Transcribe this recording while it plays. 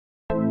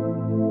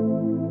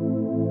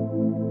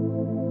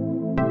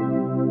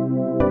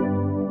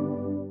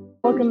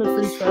welcome to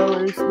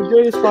Freestylers, the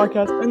greatest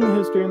podcast in the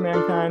history of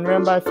mankind,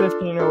 ran by a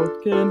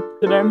 15-year-old kid.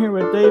 Today I'm here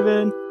with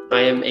David.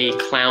 I am a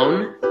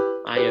clown.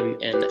 I am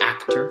an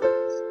actor,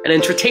 an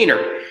entertainer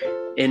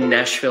in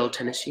Nashville,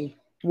 Tennessee.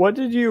 What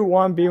did you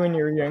want to be when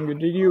you were younger?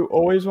 Did you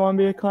always want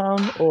to be a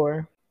clown,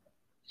 or?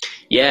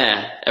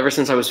 Yeah, ever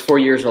since I was 4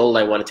 years old,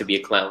 I wanted to be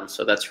a clown.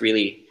 So that's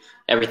really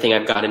everything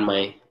I've got in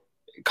my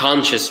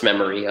conscious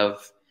memory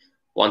of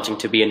wanting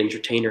to be an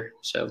entertainer.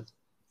 So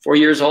 4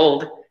 years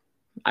old,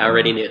 I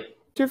already knew.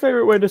 What's your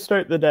favorite way to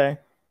start the day?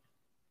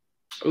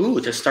 Ooh,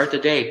 to start the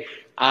day,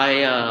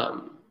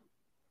 I'll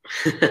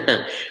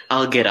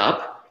get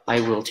up.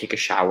 I will take a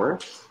shower.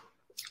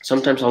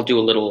 Sometimes I'll do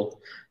a little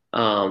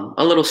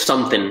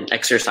something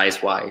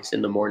exercise-wise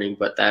in the morning,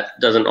 but that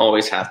doesn't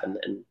always happen,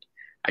 and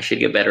I should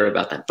get better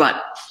about that.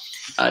 But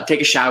take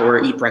a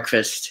shower, eat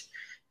breakfast,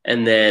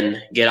 and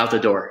then get out the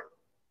door.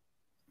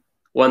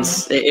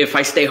 If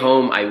I stay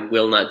home, I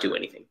will not do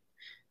anything.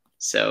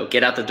 So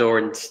get out the door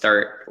and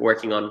start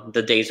working on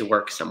the day's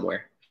work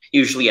somewhere,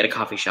 usually at a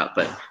coffee shop,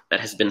 but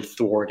that has been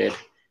thwarted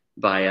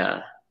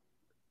by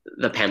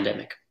the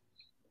pandemic.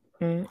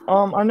 I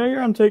know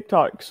you're on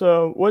TikTok,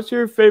 so what's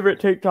your favorite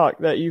TikTok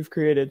that you've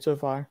created so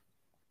far?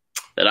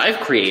 That I've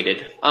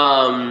created?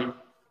 Probably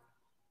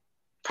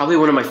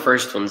one of my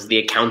first ones, the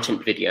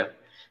accountant video.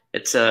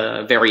 It's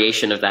a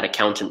variation of that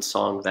accountant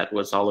song that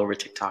was all over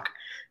TikTok.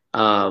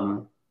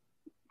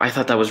 I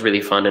thought that was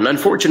really fun, and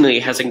unfortunately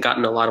it hasn't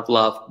gotten a lot of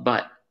love,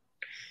 but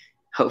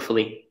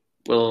hopefully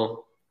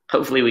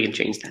we can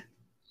change that.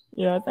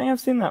 Yeah, I think I've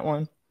seen that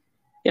one.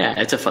 Yeah,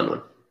 it's a fun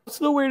one. What's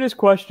the weirdest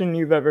question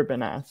you've ever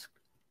been asked?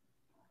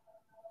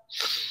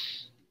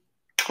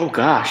 Oh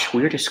gosh,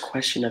 weirdest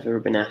question I've ever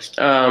been asked.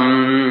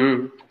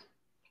 Can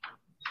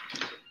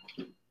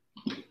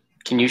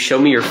you show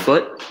me your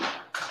foot?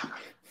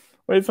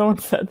 Wait, someone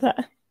said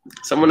that?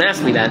 Someone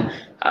asked me that.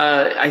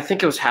 I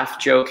think it was half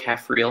joke,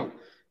 half real.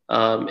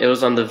 It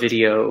was on the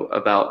video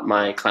about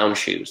my clown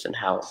shoes and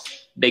how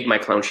big my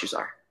clown shoes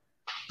are.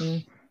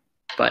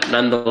 But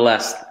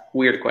nonetheless,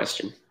 weird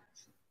question.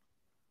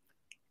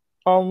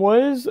 What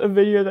is a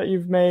video that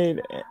you've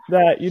made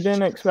that you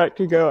didn't expect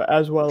to go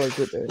as well as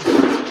it did?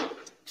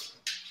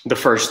 The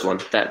first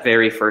one, that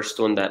very first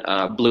one that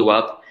blew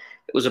up,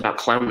 it was about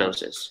clown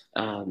noses.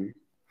 And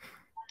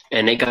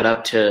it got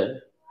up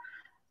to,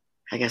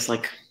 I guess,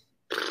 like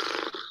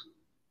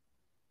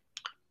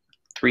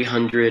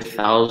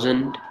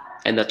 300,000.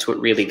 And that's what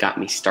really got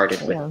me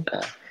started with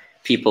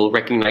people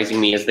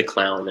recognizing me as the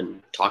clown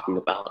and talking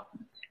about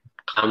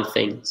clown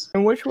things.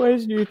 In which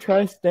ways do you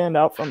try to stand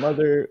out from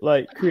other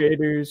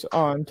creators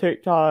on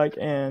TikTok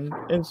and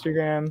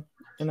Instagram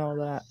and all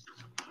that?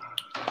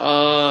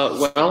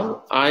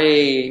 Well,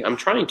 I'm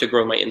trying to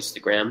grow my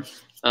Instagram,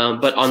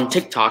 but on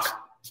TikTok,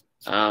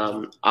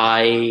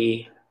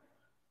 I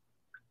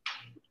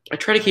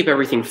try to keep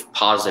everything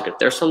positive.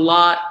 There's a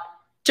lot.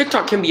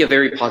 TikTok can be a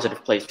very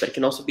positive place, but it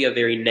can also be a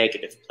very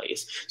negative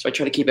place. So I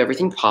try to keep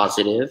everything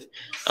positive.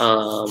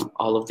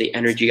 All of the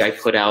energy I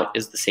put out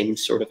is the same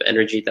sort of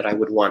energy that I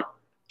would want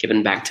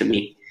given back to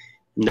me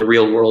in the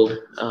real world.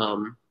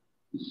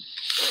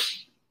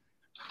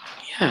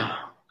 Yeah,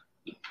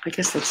 I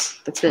guess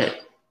that's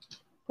it.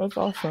 That's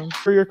awesome.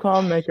 For your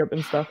clown makeup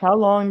and stuff, how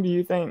long do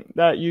you think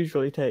that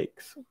usually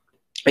takes?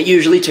 It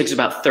usually takes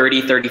about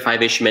 30,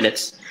 35-ish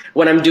minutes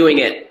when I'm doing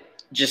it,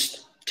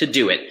 just to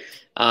do it.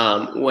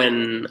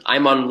 When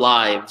I'm on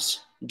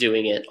lives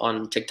doing it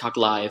on TikTok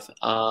Live,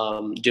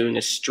 doing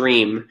a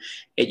stream,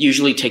 it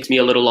usually takes me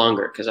a little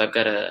longer because I've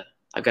got to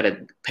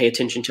pay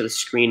attention to the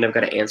screen. I've got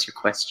to answer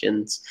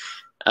questions.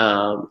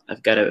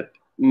 I've got to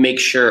make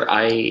sure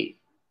I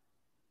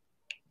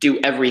do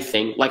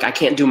everything. Like, I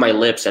can't do my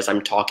lips as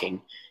I'm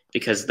talking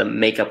because the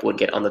makeup would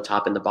get on the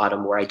top and the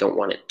bottom where I don't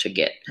want it to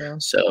get. Yeah.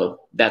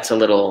 So that's a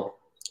little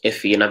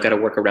iffy, and I've got to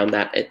work around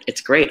that.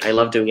 It's great. I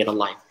love doing it on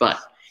live, but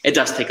it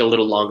does take a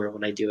little longer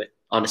when I do it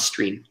on a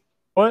stream.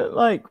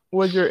 What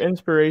was your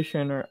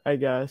inspiration, or I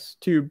guess,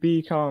 to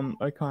become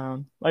a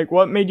clown?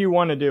 What made you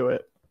want to do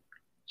it?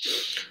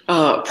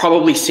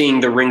 Probably seeing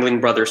the Ringling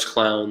Brothers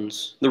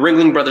clowns. The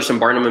Ringling Brothers and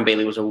Barnum and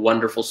Bailey was a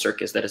wonderful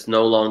circus that is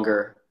no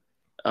longer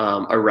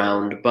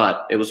around,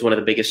 but it was one of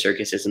the biggest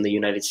circuses in the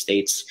United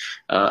States.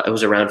 It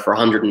was around for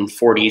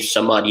 140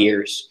 some odd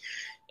years,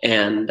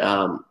 and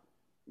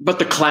but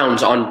the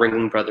clowns on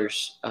Ringling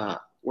Brothers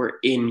were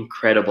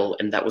incredible,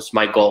 and that was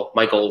my goal.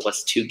 My goal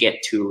was to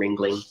get to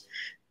Ringling.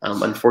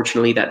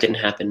 Unfortunately, that didn't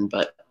happen,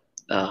 but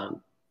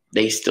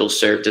they still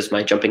served as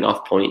my jumping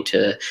off point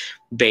to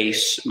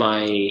base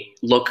my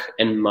look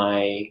and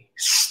my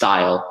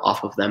style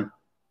off of them.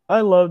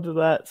 I loved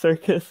that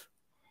circus.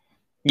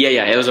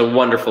 Yeah, it was a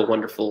wonderful,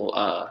 wonderful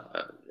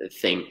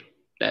thing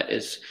that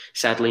is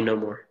sadly no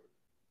more.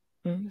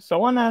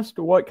 Someone asked,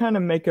 what kind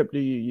of makeup do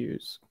you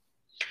use?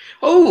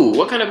 Oh,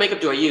 what kind of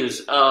makeup do I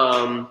use?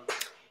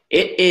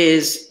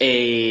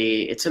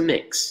 It's a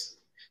mix.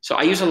 So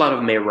I use a lot of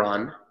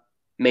Mehron,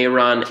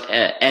 Mehron.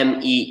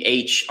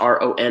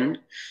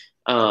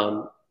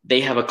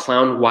 They have a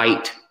clown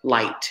white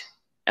light,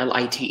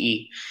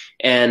 Lite,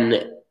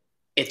 and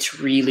it's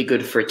really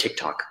good for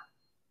TikTok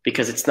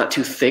because it's not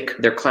too thick.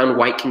 Their clown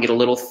white can get a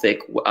little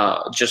thick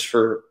just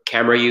for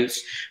camera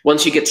use.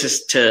 Once you get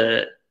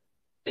to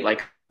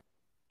like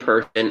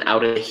person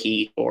out in the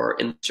heat or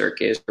in the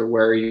circus or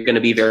where you're going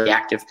to be very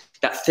active,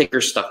 that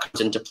thicker stuff comes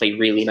into play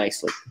really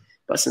nicely.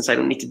 But since I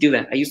don't need to do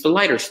that, I use the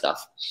lighter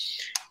stuff.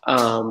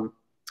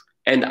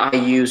 And I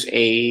use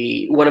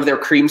one of their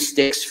cream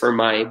sticks for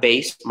my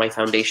base, my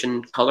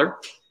foundation color.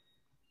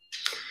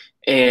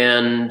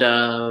 And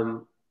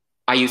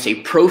I use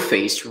a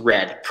Proface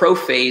red.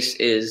 Proface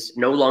is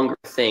no longer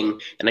a thing,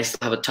 and I still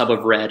have a tub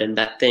of red, and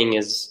that thing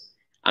is,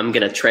 I'm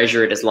going to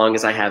treasure it as long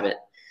as I have it.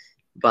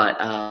 But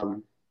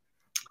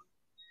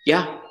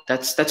yeah,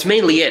 that's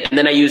mainly it. And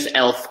then I use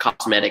e.l.f.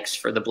 Cosmetics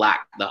for the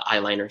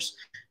eyeliners,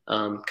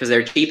 because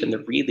they're cheap and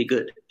they're really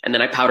good. And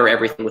then I powder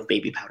everything with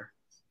baby powder.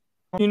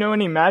 Do you know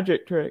any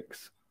magic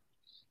tricks?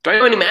 Do I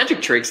know any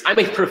magic tricks? I'm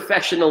a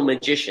professional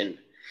magician.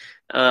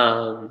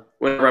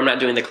 Whenever I'm not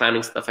doing the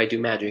clowning stuff, I do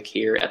magic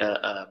here at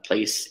a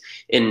place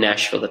in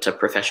Nashville that's a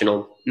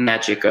professional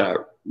magic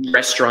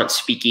restaurant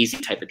speakeasy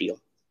type of deal.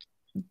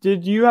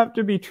 Did you have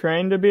to be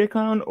trained to be a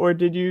clown, or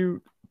did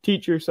you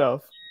teach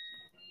yourself?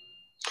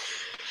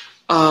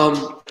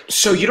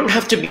 So you don't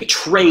have to be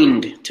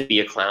trained to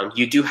be a clown.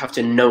 You do have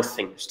to know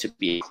things to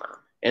be a clown.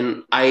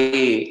 And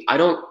I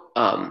don't,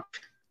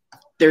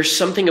 there's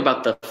something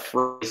about the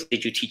phrase,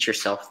 did you teach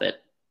yourself,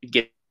 that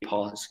gives me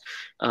pause.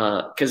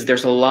 Because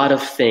there's a lot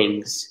of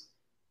things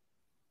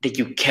that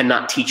you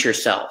cannot teach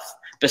yourself.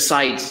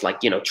 Besides,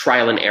 like,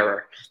 trial and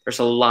error. There's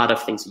a lot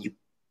of things that you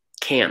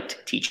can't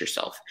teach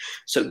yourself.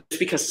 So just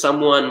because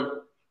someone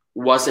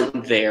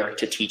wasn't there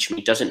to teach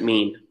me doesn't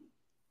mean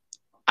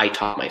I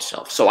taught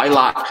myself. So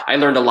I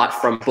learned a lot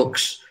from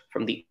books,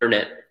 from the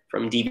internet,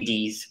 from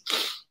DVDs.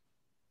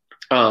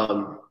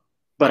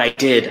 But I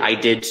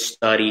did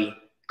study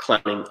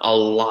clowning a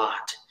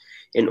lot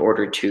in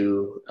order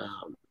to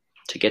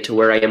get to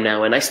where I am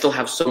now, and I still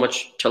have so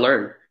much to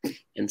learn.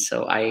 And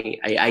so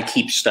I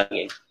keep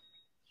studying.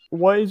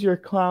 What is your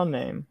clown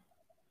name?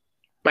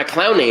 My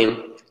clown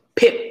name,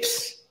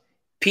 Pips,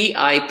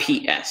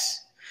 Pips,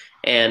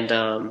 and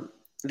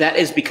that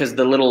is because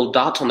the little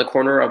dots on the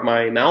corner of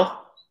my mouth,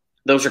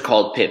 those are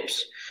called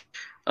Pips.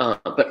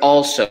 But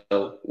also,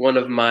 one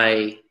of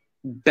my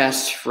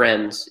best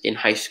friends in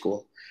high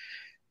school,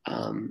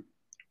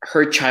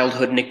 her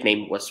childhood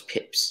nickname was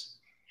Pips,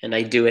 and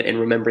I do it in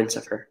remembrance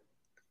of her.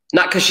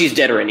 Not because she's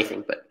dead or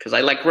anything, but because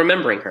I like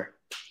remembering her.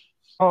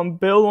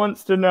 Bill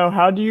wants to know,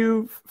 how do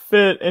you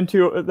fit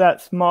into that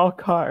small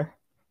car?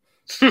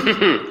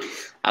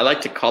 I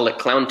like to call it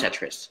Clown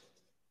Tetris.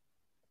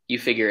 You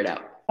figure it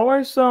out. What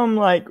are some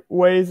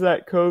ways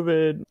that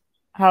COVID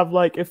have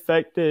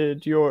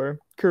affected your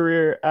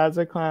career as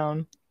a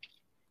clown?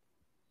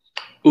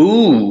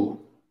 Ooh.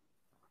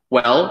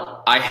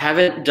 Well, I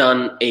haven't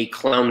done a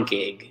clown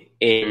gig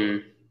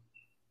in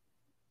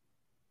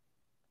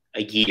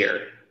a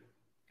year,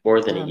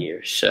 more than a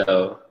year.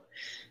 So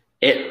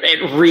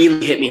it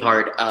really hit me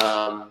hard.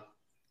 I'm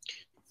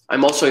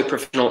also a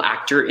professional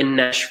actor in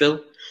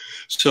Nashville.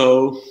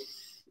 So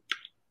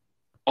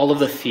all of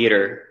the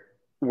theater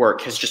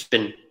work has just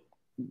been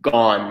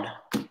gone.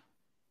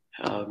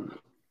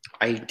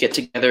 I get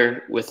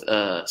together with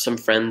some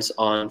friends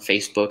on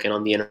Facebook and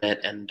on the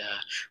internet, and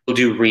we'll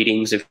do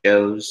readings of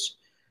shows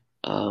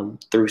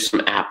through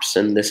some apps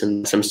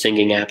and some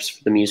singing apps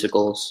for the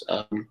musicals.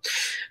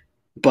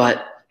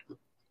 But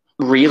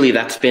really,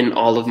 that's been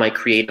all of my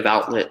creative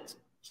outlet,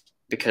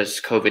 because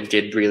COVID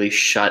did really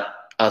shut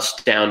us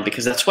down,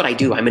 because that's what I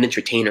do. I'm an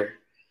entertainer.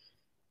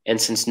 And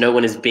since no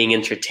one is being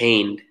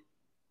entertained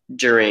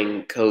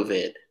during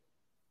COVID,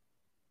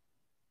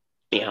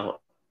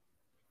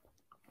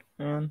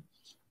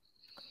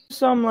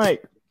 some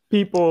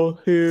people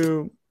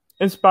who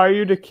inspire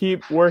you to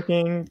keep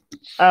working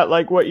at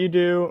what you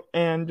do,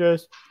 and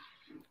just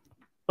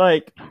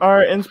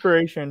are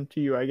inspiration to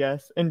you, I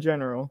guess, in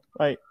general.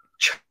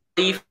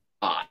 Charlie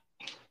Frye.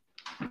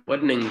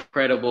 What an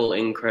incredible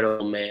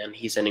man.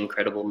 He's an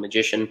incredible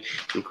magician,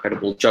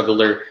 incredible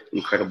juggler,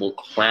 incredible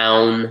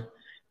clown.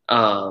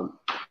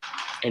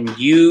 And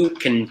you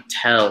can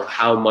tell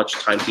how much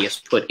time he has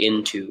put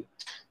into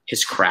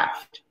his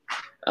craft.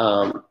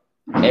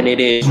 And it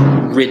is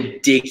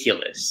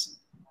ridiculous.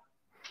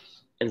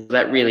 And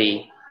that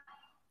really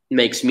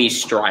makes me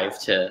strive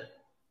to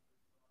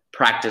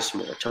practice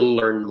more, to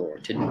learn more,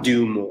 to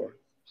do more,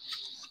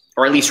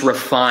 or at least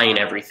refine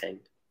everything.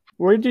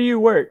 Where do you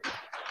work?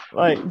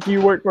 Do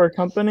you work for a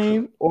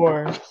company,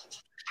 or?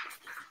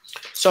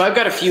 So I've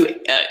got a few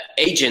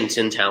agents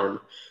in town.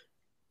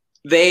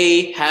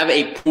 They have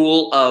a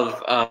pool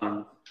of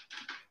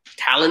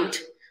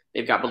talent.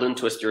 They've got balloon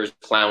twisters,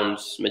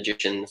 clowns,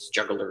 magicians,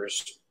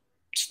 jugglers,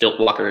 stilt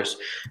walkers,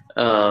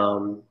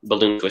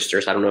 balloon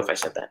twisters. I don't know if I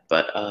said that,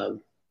 but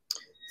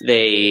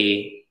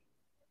they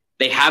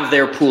have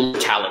their pool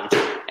of talent,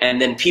 and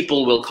then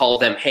people will call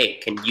them, hey,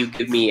 can you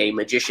give me a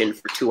magician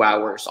for 2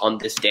 hours on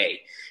this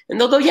day? And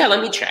they'll go, yeah,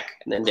 let me check.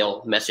 And then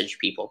they'll message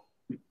people.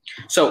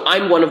 So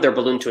I'm one of their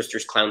balloon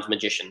twisters, clowns,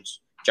 magicians,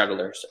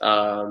 jugglers.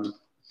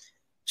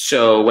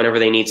 So whenever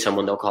they need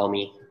someone, they'll call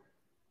me.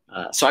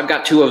 So I've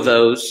got 2 of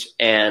those,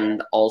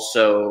 and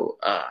also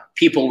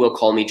people will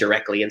call me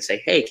directly and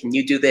say, "Hey, can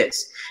you do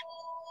this?"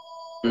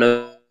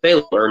 No,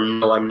 available, or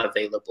no, I'm not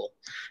available,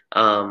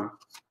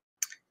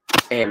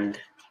 and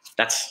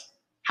that's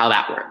how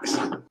that works.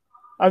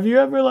 Have you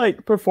ever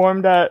like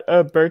performed at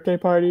a birthday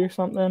party or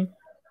something?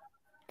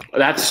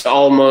 That's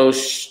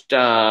almost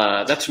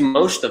that's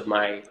most of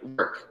my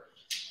work.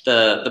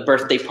 The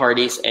birthday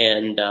parties,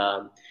 and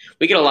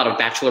we get a lot of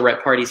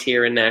bachelorette parties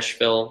here in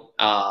Nashville.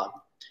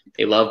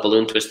 They love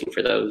balloon twisting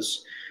for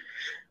those.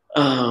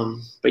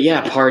 But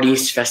yeah,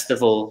 parties,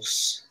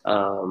 festivals,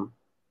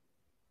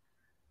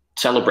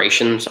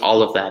 celebrations,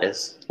 all of that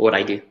is what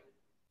I do.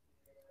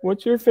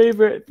 What's your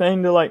favorite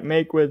thing to like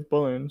make with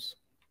balloons?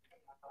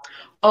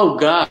 Oh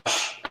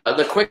gosh,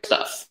 the quick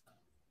stuff.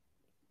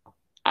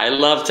 I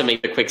love to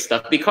make the quick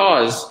stuff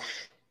because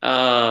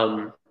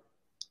at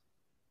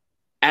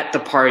the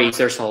parties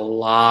there's a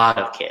lot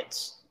of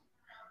kids,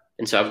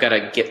 and so I've got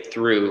to get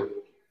through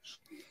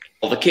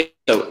all the kids.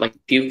 So like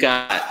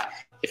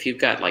if you've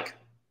got like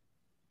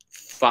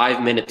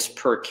 5 minutes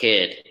per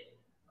kid,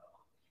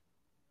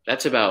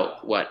 that's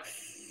about what,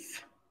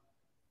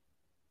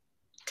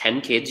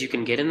 10 kids you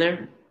can get in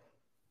there,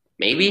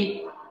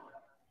 maybe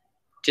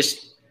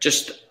just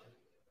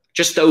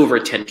over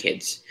 10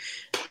 kids.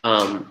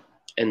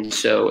 And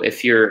so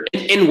if you're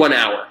in 1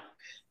 hour,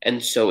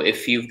 and so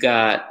if you've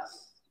got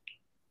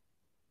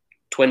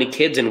 20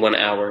 kids in 1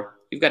 hour,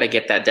 you've got to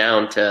get that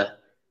down to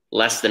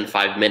less than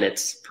 5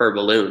 minutes per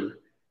balloon,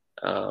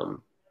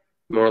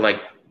 more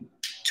like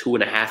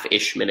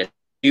 2.5-ish minutes.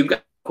 You've got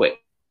to quit.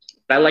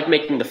 But I like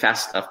making the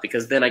fast stuff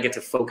because then I get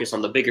to focus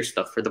on the bigger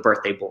stuff for the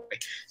birthday boy,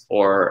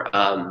 or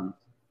and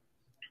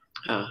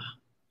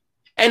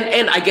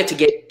I get to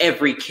get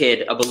every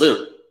kid a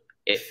balloon.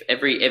 If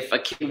a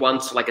kid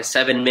wants like a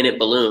 7-minute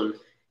balloon,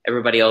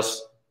 everybody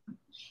else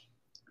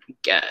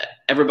gets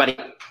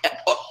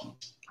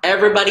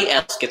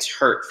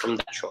hurt from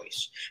that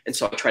choice. And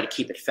so I try to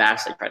keep it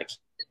fast. I try to keep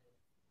it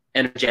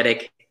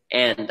energetic,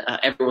 and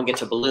everyone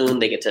gets a balloon.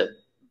 They get to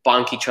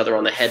bonk each other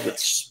on the head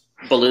with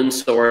balloon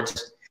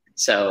swords.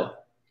 So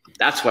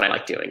that's what I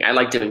like doing. I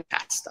like doing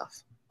fast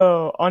stuff.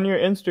 Oh, on your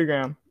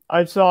Instagram,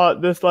 I saw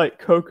this like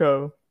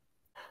Coco,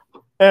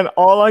 and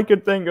all I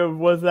could think of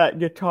was that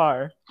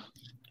guitar.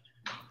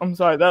 I'm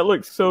sorry, that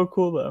looks so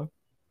cool though.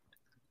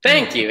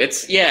 Thank you.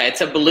 It's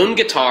a balloon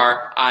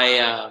guitar.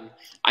 I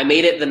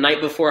made it the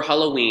night before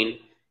Halloween,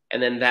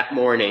 and then that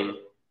morning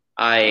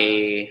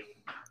I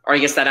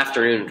guess that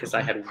afternoon, because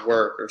I had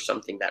work or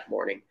something that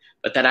morning.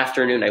 But that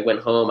afternoon I went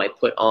home, I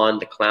put on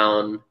the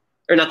clown,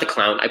 or not the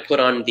clown, I put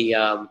on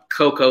the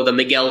Coco, the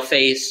Miguel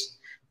face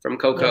from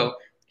Coco,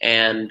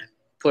 and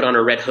put on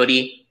a red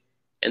hoodie,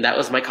 and that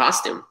was my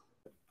costume.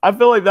 I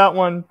feel like that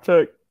one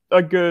took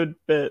a good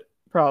bit,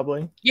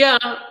 probably. Yeah,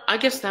 I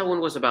guess that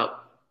one was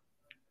about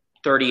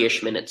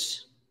 30-ish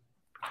minutes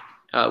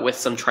with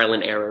some trial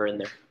and error in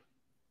there.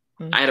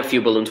 I had a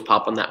few balloons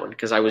pop on that one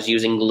because I was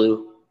using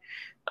glue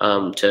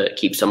to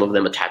keep some of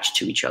them attached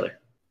to each other.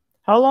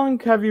 How long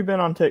have you been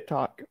on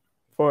TikTok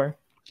for?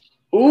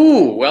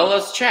 Ooh, well,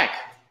 let's check.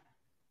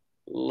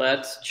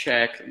 Let's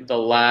check the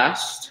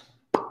last.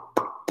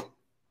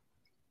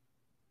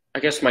 I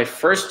guess my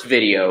first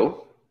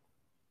video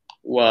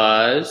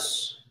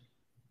was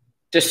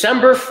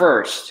December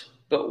 1st,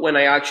 but when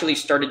I actually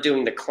started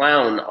doing the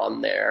clown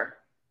on there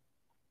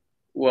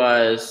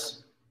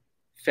was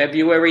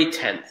February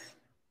 10th.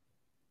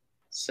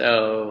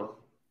 So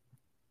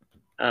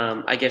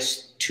I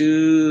guess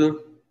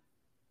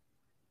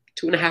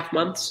 2.5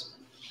 months.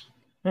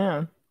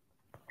 Yeah.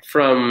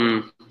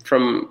 From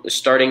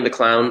starting the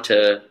clown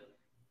to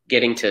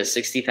getting to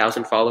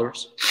 60,000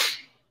 followers.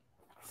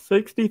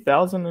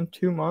 60,000 in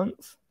 2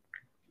 months?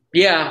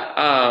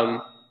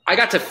 Yeah. I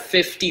got to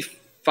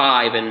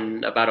 55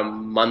 in about a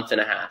month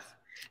and a half.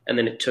 And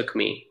then it took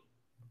me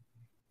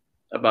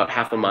about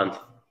half a month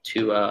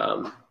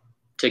to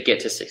get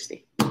to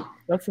 60.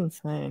 That's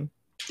insane.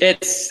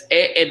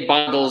 It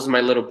boggles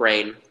my little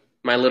brain.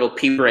 My little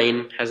pea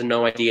brain has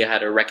no idea how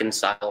to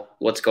reconcile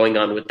what's going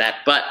on with that.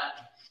 But,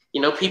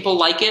 people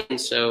like it,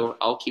 and so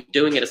I'll keep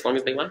doing it as long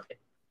as they like it.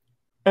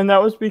 And that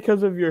was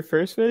because of your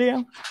first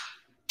video?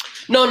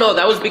 No,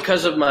 that was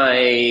because of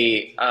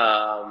my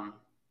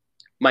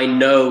my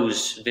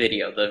nose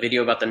video, the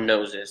video about the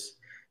noses.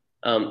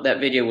 That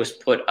video was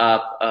put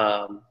up,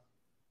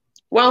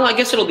 well, I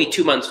guess it'll be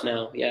 2 months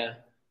now, yeah.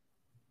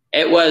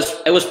 It was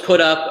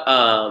put up,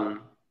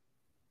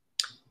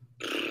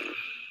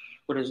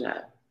 what is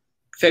that?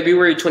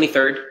 February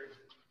 23rd.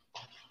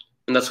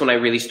 And that's when I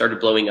really started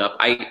blowing up.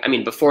 I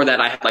mean, before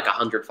that, I had like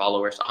 100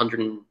 followers,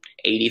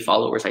 180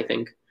 followers, I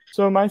think.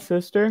 So my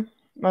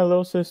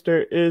little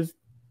sister is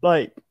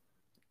like,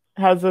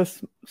 has a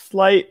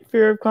slight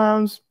fear of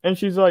clowns, and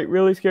she's like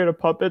really scared of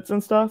puppets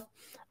and stuff.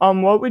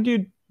 What would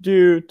you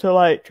do to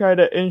like try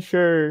to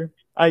ensure,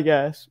 I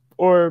guess,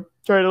 or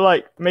try to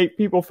like make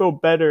people feel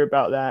better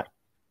about that?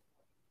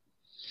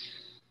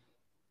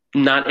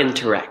 Not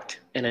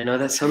interact. And I know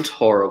that sounds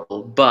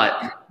horrible,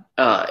 but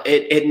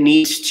it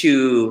needs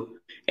to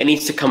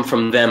come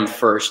from them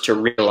first to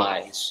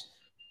realize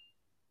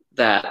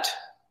that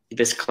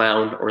this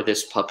clown or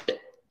this puppet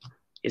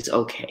is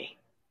okay.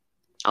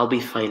 I'll be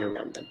fine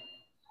around them.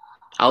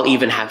 I'll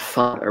even have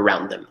fun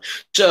around them.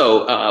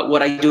 So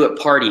what I do at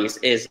parties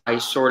is I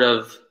sort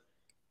of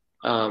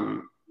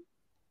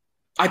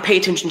I pay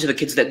attention to the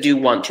kids that do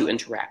want to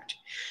interact.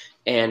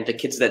 And the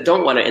kids that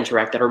don't want to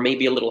interact, that are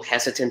maybe a little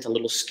hesitant, a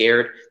little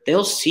scared,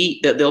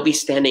 they'll be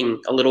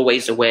standing a little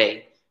ways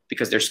away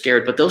because they're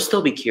scared, but they'll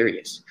still be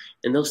curious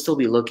and they'll still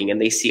be looking,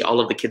 and they see all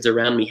of the kids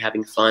around me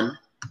having fun,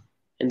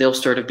 and they'll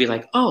sort of be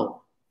like,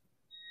 oh,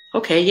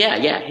 okay,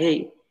 yeah,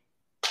 hey,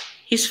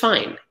 he's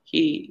fine.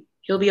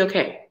 He'll be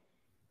okay.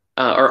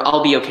 Or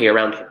I'll be okay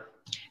around him.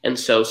 And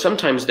so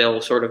sometimes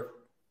they'll sort of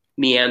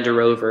meander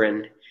over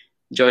and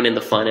join in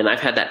the fun. And I've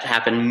had that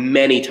happen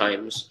many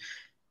times,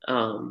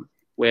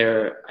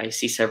 where I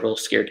see several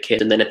scared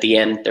kids, and then at the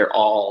end, they're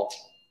all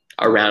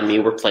around me.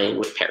 We're playing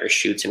with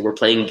parachutes and we're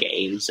playing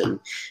games, and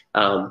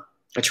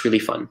it's really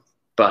fun.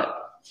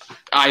 But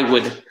I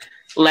would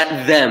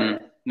let them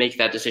make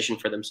that decision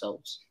for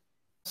themselves.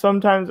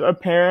 Sometimes a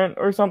parent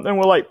or something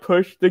will like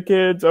push the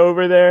kids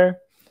over there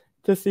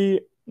to see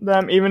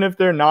them, even if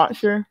they're not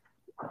sure.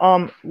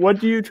 What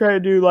do you try to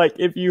do, like,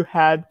 if you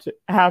have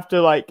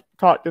to like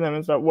talk to them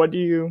and stuff? What do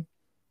you?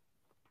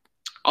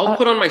 I'll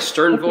put on my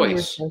stern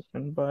voice.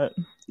 But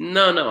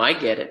No, I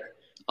get it.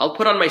 I'll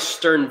put on my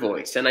stern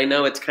voice, and I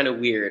know it's kind of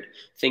weird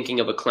thinking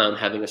of a clown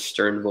having a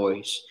stern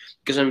voice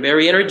because I'm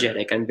very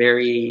energetic. I'm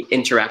very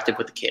interactive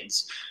with the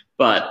kids.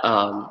 But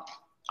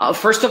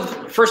first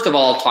of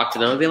all, I'll talk to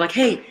them and be like,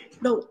 "Hey,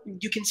 no,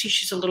 you can see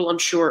she's a little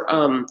unsure.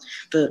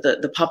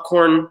 The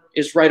popcorn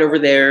is right over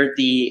there.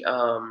 The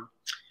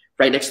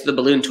right next to the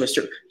balloon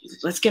twister.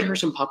 Let's get her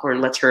some popcorn.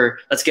 Let's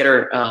give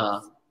her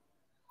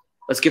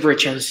a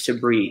chance to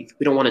breathe.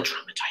 We don't want to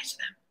traumatize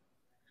them."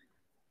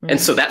 Mm-hmm. And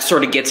so that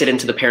sort of gets it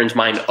into the parent's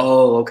mind.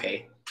 Oh,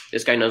 okay,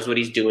 this guy knows what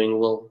he's doing.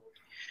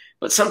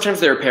 But sometimes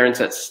there are parents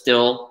that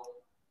still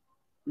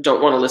don't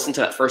want to listen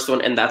to that first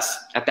one, and that's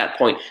at that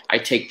point I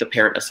take the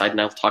parent aside and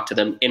I'll talk to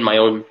them in my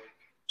own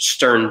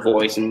stern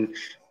voice and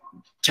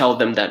tell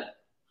them that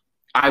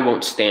I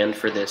won't stand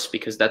for this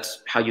because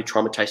that's how you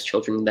traumatize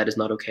children, and that is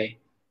not okay.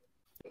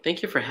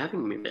 Thank you for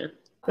having me, man.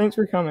 Thanks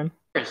for coming.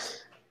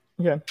 Yes.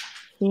 Okay.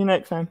 See you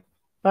next time.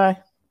 Bye.